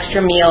have an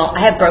extra meal,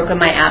 I have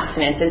broken my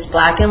abstinence. It's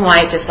black and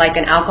white, just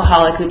like an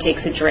alcoholic who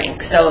takes a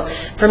drink. So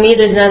for me,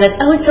 there's none of this,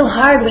 it's so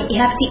hard,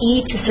 you have to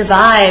eat to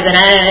survive,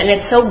 and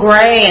it's so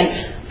gray.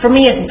 And for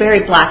me, it's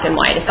very black and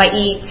white. If I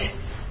eat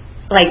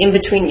in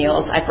between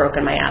meals, I've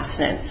broken my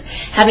abstinence.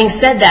 Having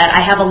said that,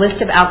 I have a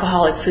list of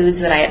alcoholic foods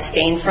that I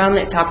abstain from.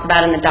 It talks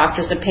about in the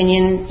doctor's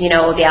opinion,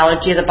 the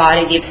allergy of the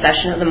body, the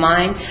obsession of the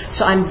mind.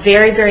 So I'm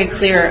very, very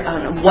clear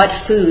on what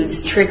foods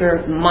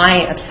trigger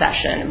my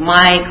obsession,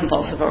 my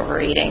compulsive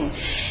overeating.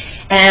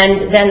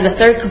 And then the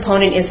third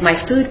component is my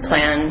food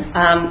plan.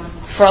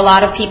 For a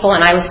lot of people,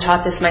 and I was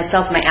taught this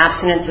myself, my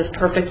abstinence is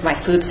perfect, my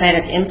food plan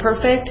is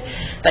imperfect.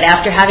 But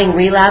after having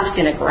relapsed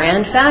in a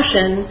grand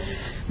fashion,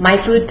 my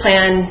food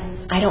plan,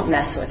 I don't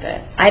mess with it.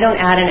 I don't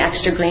add an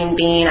extra green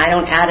bean. I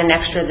don't add an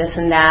extra this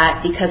and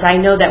that, because I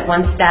know that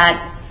once that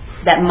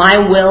my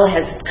will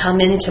has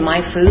come into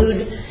my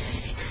food,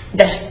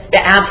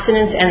 the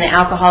abstinence and the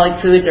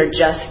alcoholic foods are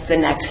just the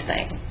next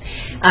thing.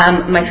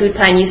 My food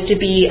plan used to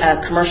be a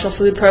commercial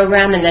food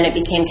program, and then it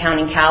became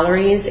counting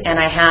calories. And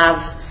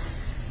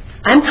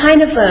I'm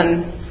kind of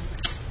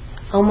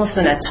almost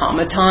an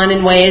automaton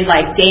in ways,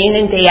 like day in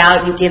and day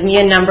out, you give me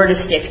a number to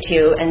stick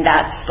to, and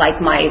that's like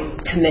my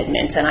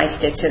commitment, and I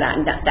stick to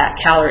that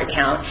calorie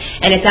count.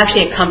 And it's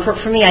actually a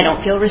comfort for me. I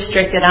don't feel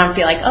restricted. I don't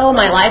feel like, oh,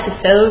 my life is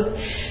so,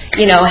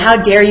 how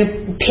dare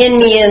you pin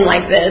me in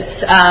like this.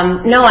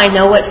 No, I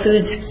know what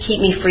foods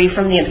keep me free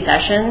from the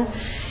obsession.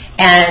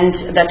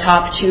 And the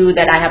top two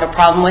that I have a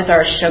problem with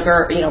are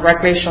sugar,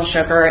 recreational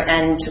sugar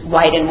and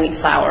white and wheat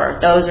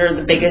flour. Those are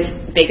the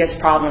biggest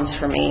problems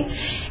for me.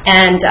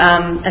 And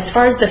as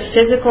far as the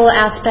physical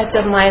aspect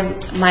of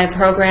my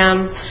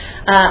program,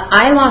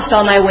 I lost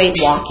all my weight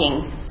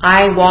walking.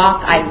 I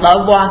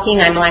love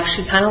walking. I'm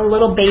actually kind of a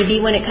little baby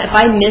if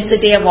I miss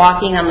a day of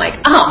walking, I'm like,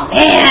 oh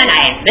man,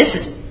 this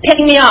is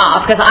picking me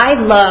off, because I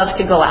love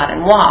to go out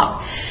and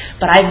walk.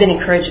 But I've been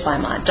encouraged by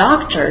my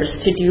doctors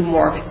to do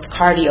more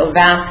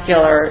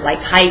cardiovascular, like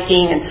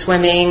hiking and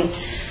swimming.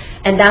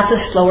 And that's a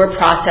slower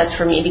process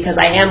for me, because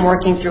I am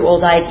working through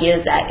old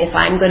ideas that if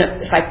I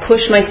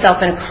push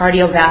myself in a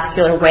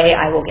cardiovascular way,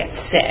 I will get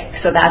sick.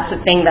 So that's the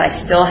thing that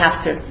I still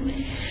have to.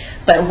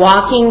 But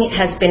walking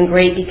has been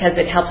great because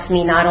it helps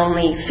me not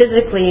only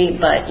physically,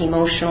 but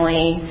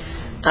emotionally,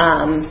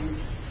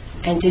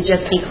 and to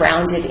just be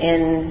grounded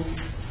in,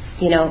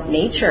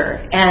 nature.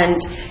 And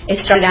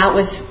it started out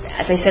with,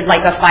 as I said,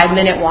 like a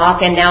 5-minute walk,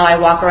 and now I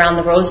walk around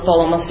the Rose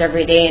Bowl almost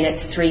every day, and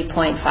it's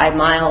 3.5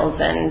 miles,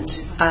 and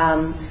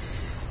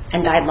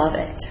I love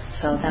it.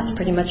 So that's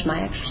pretty much my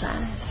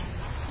exercise.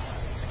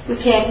 We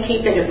can't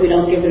keep it if we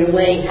don't give it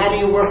away. How do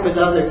you work with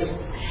others?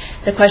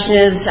 The question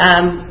is,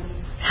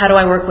 how do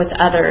I work with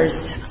others?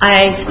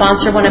 I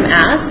sponsor when I'm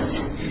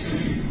asked,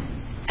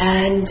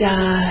 and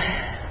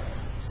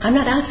I'm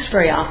not asked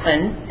very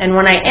often, and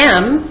when I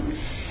am,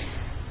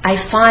 I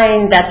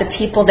find that the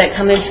people that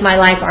come into my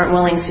life aren't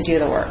willing to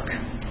do the work.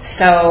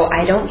 So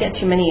I don't get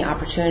too many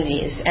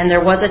opportunities. And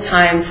there was a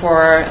time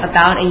for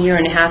about 1.5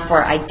 years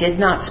where I did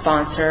not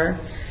sponsor,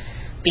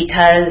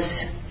 because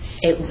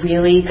it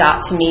really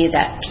got to me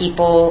that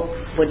people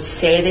would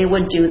say they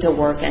would do the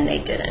work and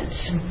they didn't.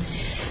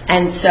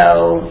 And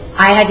so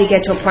I had to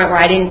get to a point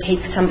where I didn't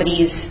take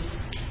somebody's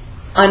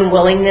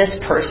unwillingness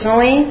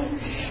personally.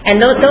 And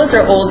those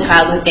are old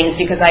childhood things,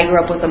 because I grew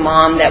up with a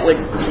mom that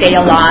would say a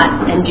lot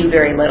and do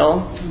very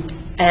little.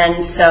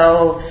 And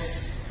so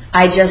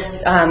I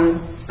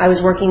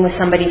was working with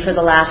somebody for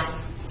the last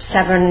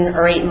 7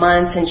 or 8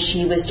 months, and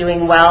she was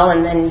doing well,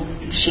 and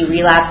then she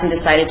relapsed and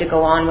decided to go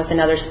on with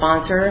another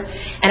sponsor.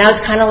 And I was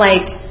kind of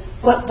like,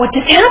 what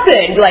just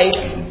happened?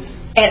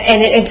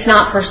 And it's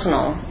not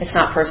personal. It's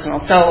not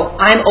personal. So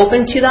I'm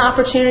open to the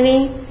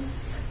opportunity,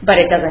 but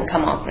it doesn't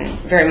come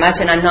often very much,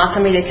 and I'm not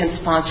somebody that can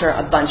sponsor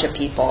a bunch of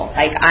people.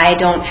 I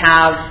don't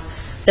have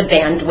the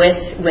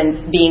bandwidth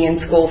when being in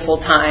school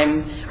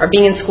full-time, or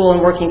being in school and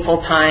working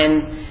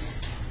full-time,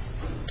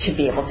 to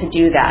be able to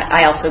do that.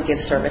 I also give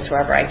service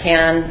wherever I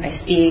can. I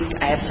speak.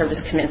 I have service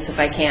commitments if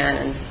I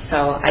can, and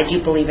so I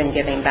do believe in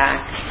giving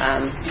back.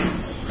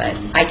 But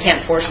I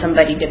can't force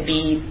somebody to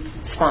be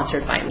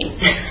sponsored by me,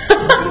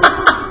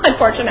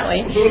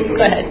 unfortunately.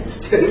 Go ahead.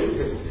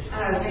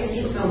 Thank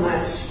you so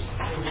much.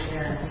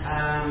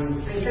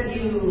 So you said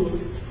you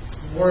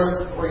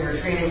work, or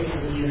you're training to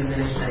be in the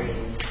ministry.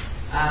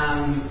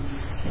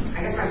 I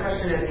guess my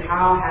question is,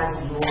 how has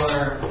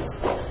your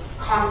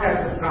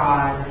concept of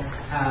God,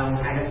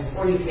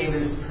 before you came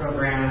into the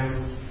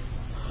program,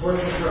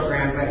 working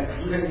program, but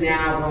even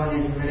now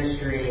going into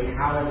ministry,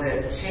 how has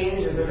it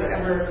changed, and does it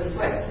ever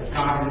conflict with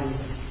God and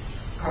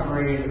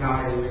recovery and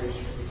God and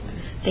ministry?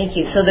 Thank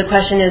you. So the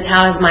question is,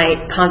 how has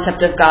my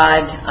concept of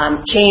God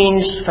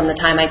changed from the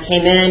time I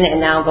came in and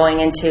now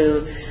going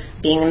into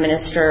being a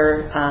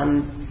minister,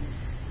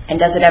 and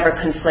does it ever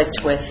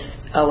conflict with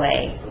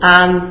OA?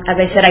 As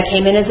I said, I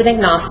came in as an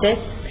agnostic,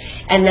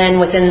 and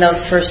then within those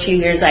first few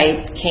years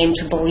I came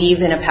to believe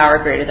in a power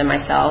greater than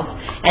myself.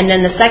 And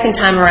then the second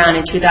time around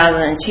in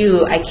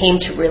 2002, I came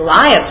to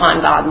rely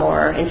upon God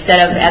more, instead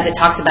of, as it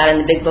talks about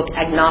in the big book,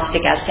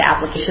 agnostic as to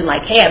application,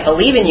 like, hey, I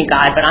believe in you,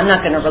 God, but I'm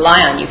not going to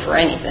rely on you for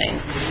anything.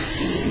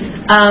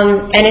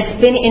 And it's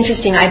been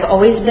interesting. I've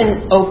always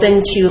been open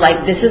to,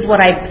 this is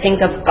what I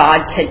think of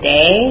God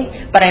today,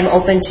 but I'm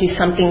open to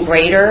something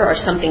greater or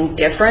something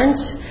different.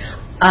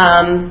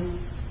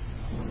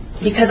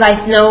 Because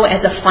I know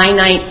as a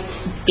finite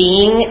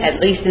being,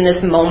 at least in this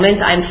moment,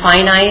 I'm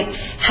finite.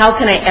 How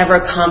can I ever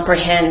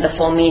comprehend the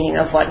full meaning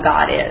of what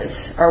God is,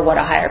 or what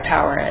a higher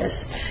power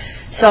is?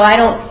 So I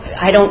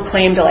don't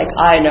claim to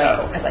I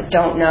know, because I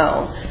don't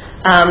know.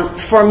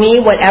 For me,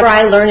 whatever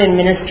I learn in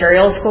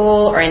ministerial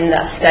school or in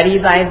the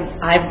studies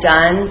I've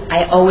done,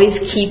 I always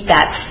keep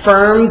that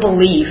firm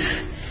belief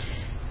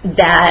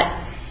that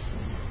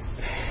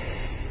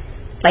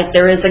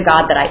there is a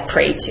God that I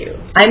pray to.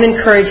 I'm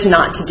encouraged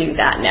not to do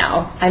that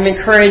now. I'm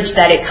encouraged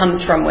that it comes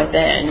from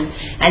within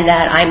and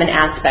that I'm an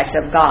aspect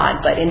of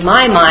God. But in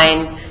my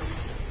mind,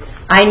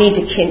 I need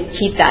to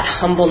keep that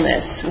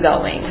humbleness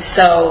going.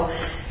 So,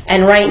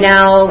 and right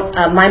now,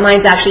 my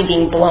mind's actually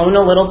being blown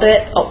a little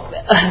bit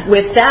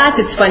with that.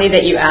 It's funny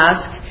that you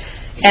ask.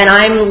 And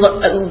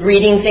I'm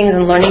reading things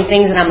and learning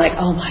things, and I'm like,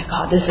 oh my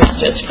God, this is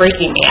just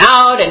freaking me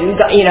out. And,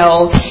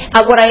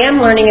 what I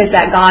am learning is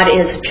that God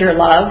is pure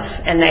love,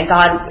 and that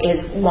God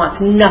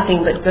wants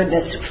nothing but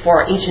goodness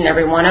for each and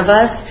every one of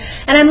us.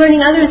 And I'm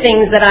learning other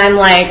things that I'm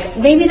like,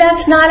 maybe I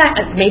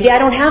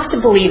don't have to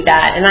believe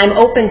that, and I'm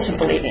open to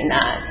believing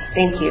that.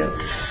 Thank you.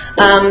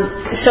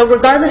 So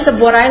regardless of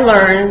what I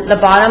learn, the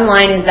bottom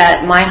line is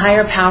that my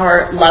higher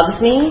power loves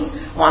me,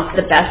 wants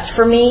the best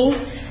for me,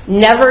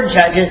 never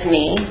judges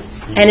me,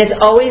 and is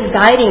always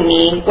guiding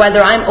me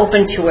whether I'm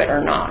open to it or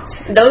not.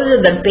 Those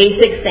are the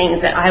basic things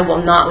that I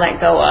will not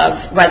let go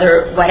of,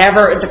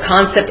 whatever the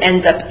concept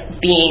ends up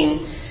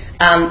being.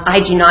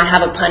 I do not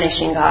have a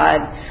punishing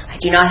God. I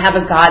do not have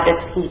a God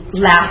that's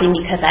laughing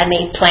because I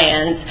made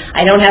plans.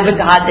 I don't have a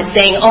God that's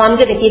saying, oh, I'm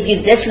going to give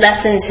you this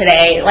lesson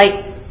today.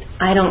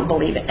 I don't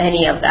believe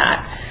any of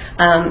that.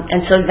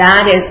 And so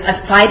that is,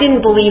 if I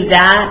didn't believe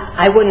that,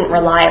 I wouldn't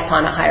rely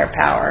upon a higher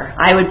power.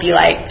 I would be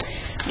like,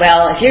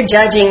 well, if you're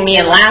judging me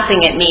and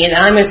laughing at me, then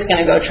I'm just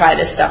going to go try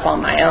this stuff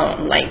on my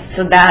own.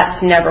 So that's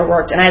never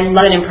worked. And I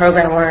love it in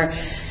program where,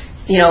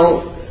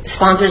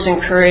 some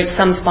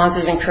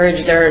sponsors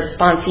encourage their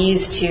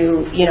sponsees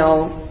to,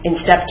 in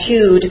step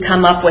 2, to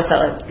come up with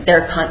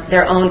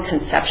their own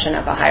conception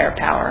of a higher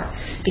power.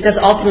 Because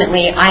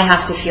ultimately, I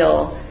have to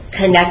feel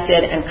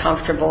connected and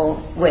comfortable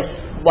with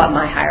what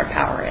my higher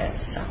power is.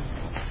 So,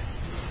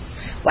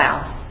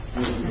 wow.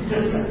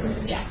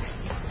 Jack.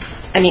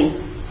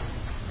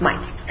 Mike.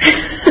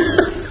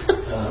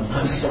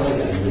 I'm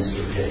sorry I missed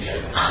your pitch.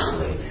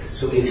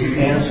 So if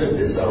you answered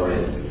this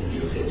already in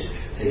your pitch,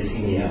 say, see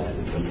me after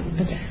the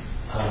meeting.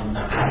 I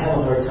have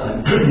a hard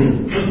time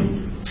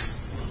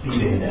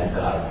believing that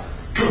God,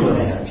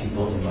 when I have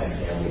people in my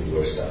family who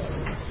are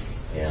suffering.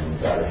 And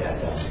my daughter had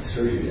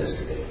surgery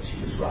yesterday.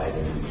 She was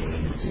writhing in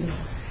pain.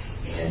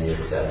 And it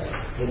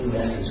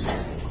messes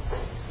with me.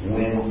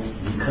 When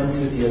you come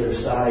to the other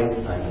side,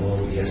 I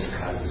know, yes,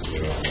 God was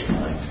there all the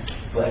time.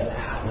 But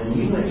when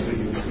you went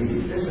through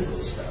your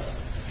physical stuff,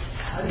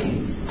 how do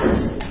you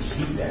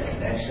keep that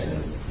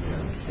connection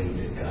and think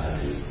that God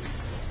is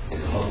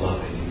all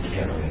loving and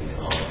caring and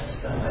all that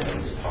stuff? I think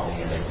it's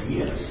Pollyanna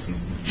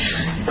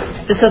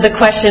BS. So the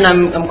question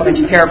I'm going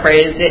to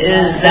paraphrase is,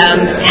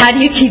 how do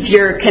you keep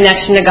your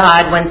connection to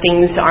God when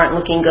things aren't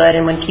looking good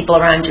and when people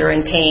around you are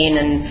in pain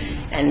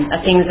and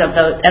things of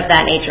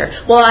that nature?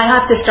 Well, I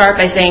have to start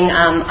by saying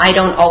I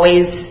don't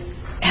always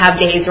have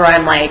days where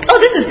I'm like, oh,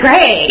 this is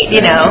great,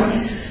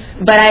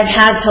 But I've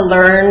had to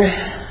learn,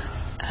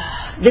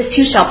 this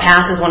too shall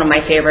pass is one of my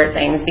favorite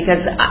things,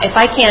 because if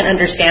I can't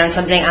understand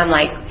something, I'm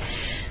like,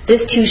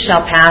 this too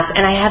shall pass.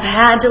 And I have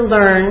had to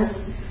learn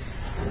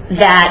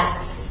that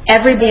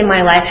everybody in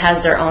my life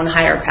has their own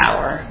higher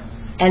power,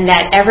 and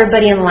that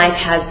everybody in life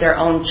has their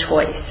own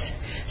choice.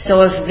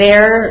 So if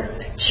they're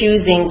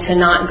choosing to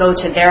not go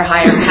to their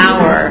higher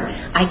power,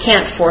 I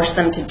can't force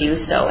them to do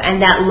so.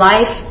 And that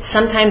life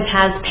sometimes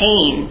has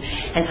pain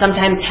and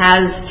sometimes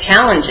has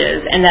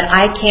challenges, and that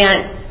I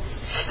can't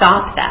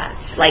stop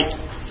that.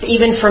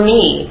 Even for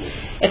me,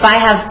 if I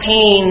have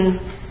pain,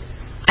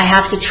 I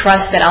have to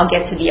trust that I'll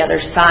get to the other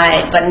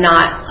side, but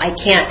I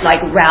can't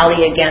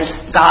rally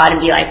against God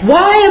and be like,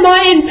 why am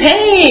I in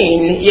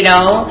pain?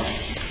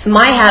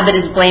 My habit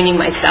is blaming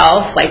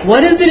myself.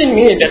 What is it in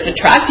me that's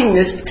attracting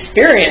this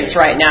experience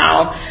right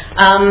now?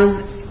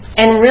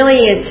 And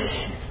really,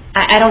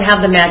 I don't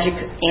have the magic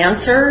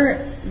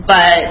answer,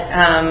 but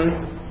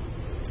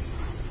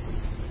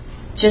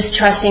just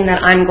trusting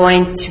that I'm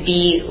going to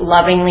be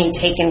lovingly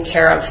taken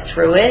care of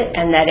through it,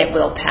 and that it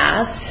will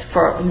pass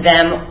for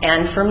them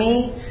and for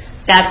me.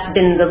 That's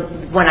been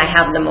when I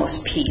have the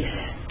most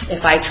peace.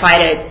 If I try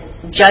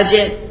to judge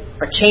it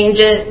or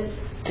change it,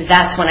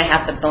 that's when I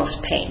have the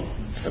most pain.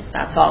 So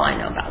that's all I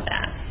know about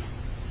that.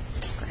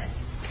 Go ahead.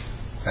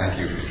 Thank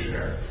you for your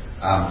share.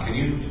 Can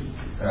you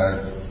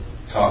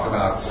talk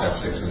about step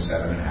 6 and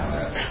 7 and how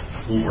that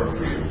worked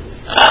for you?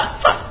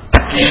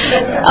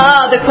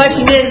 The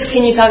question is,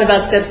 can you talk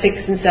about step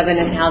 6 and 7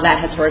 and how that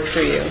has worked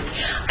for you?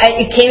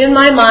 It came in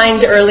my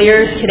mind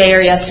earlier today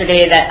or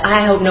yesterday that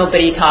I hope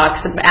nobody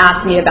asks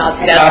me about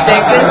step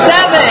 6 and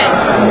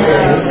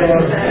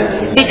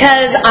 7.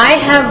 Because I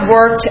have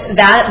worked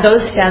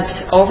those steps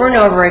over and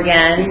over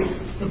again.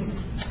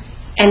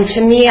 And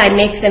to me, I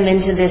make them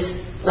into this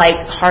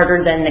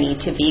harder than they need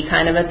to be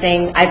kind of a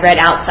thing. I've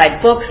read outside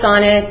books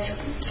on it,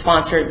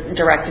 sponsored,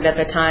 directed at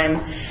the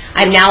time.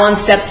 I'm now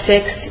on step 6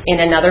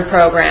 in another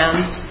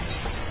program.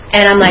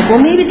 And I'm like,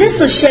 well, maybe this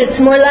will shed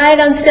some more light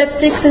on step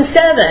 6 and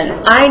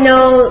 7. I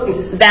know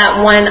that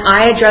when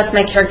I address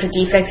my character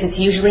defects, it's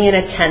usually in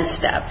a 10th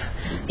step.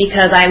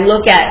 Because I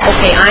look at,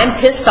 okay,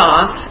 I'm pissed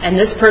off, and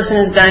this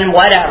person has done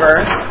whatever.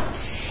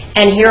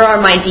 And here are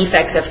my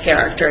defects of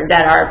character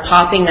that are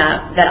popping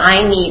up that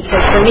I need. So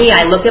for me,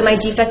 I look at my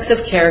defects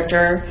of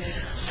character,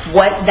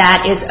 what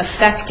that is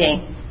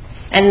affecting,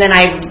 and then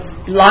I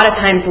lot of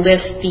times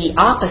list the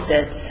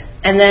opposites,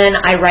 and then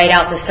I write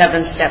out the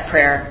 7-step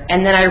prayer,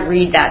 and then I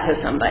read that to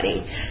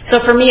somebody. So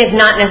for me, it's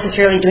not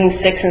necessarily doing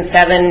 6 and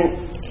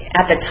 7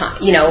 at the time,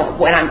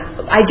 when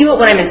I do it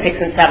when I'm in 6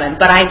 and 7,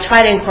 but I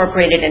try to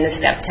incorporate it into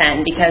step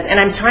 10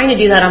 and I'm trying to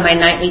do that on my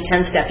nightly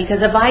 10 step,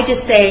 because if I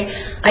just say,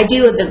 I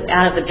do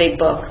out of the big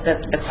book,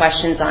 the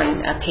questions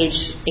on page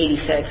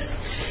 86,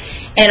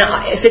 and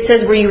if it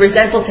says, were you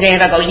resentful today,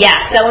 and I go,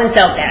 yeah,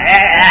 so-and-so,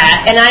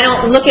 and I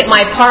don't look at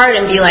my part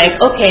and be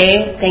like,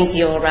 okay, thank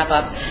you, I'll wrap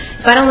up.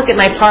 If I don't look at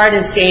my part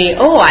and say,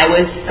 oh, I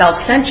was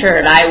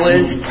self-centered, I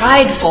was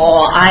prideful,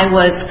 I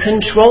was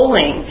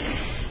controlling,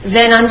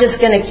 then I'm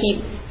just going to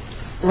keep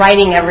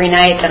writing every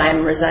night that I'm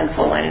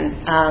resentful.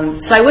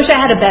 And so I wish I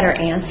had a better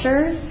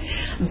answer,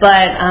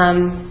 but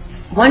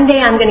one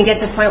day I'm going to get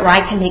to the point where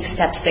I can make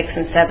step 6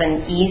 and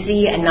 7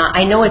 easy, and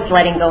I know it's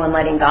letting go and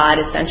letting God,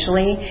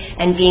 essentially,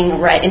 and being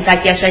ready. In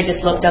fact, yesterday I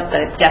just looked up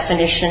the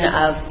definition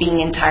of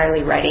being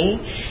entirely ready.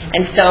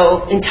 And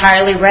so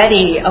entirely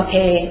ready,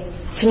 okay,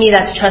 to me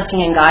that's trusting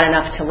in God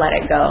enough to let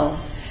it go.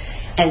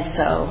 And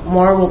so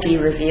more will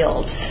be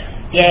revealed.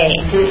 Yay.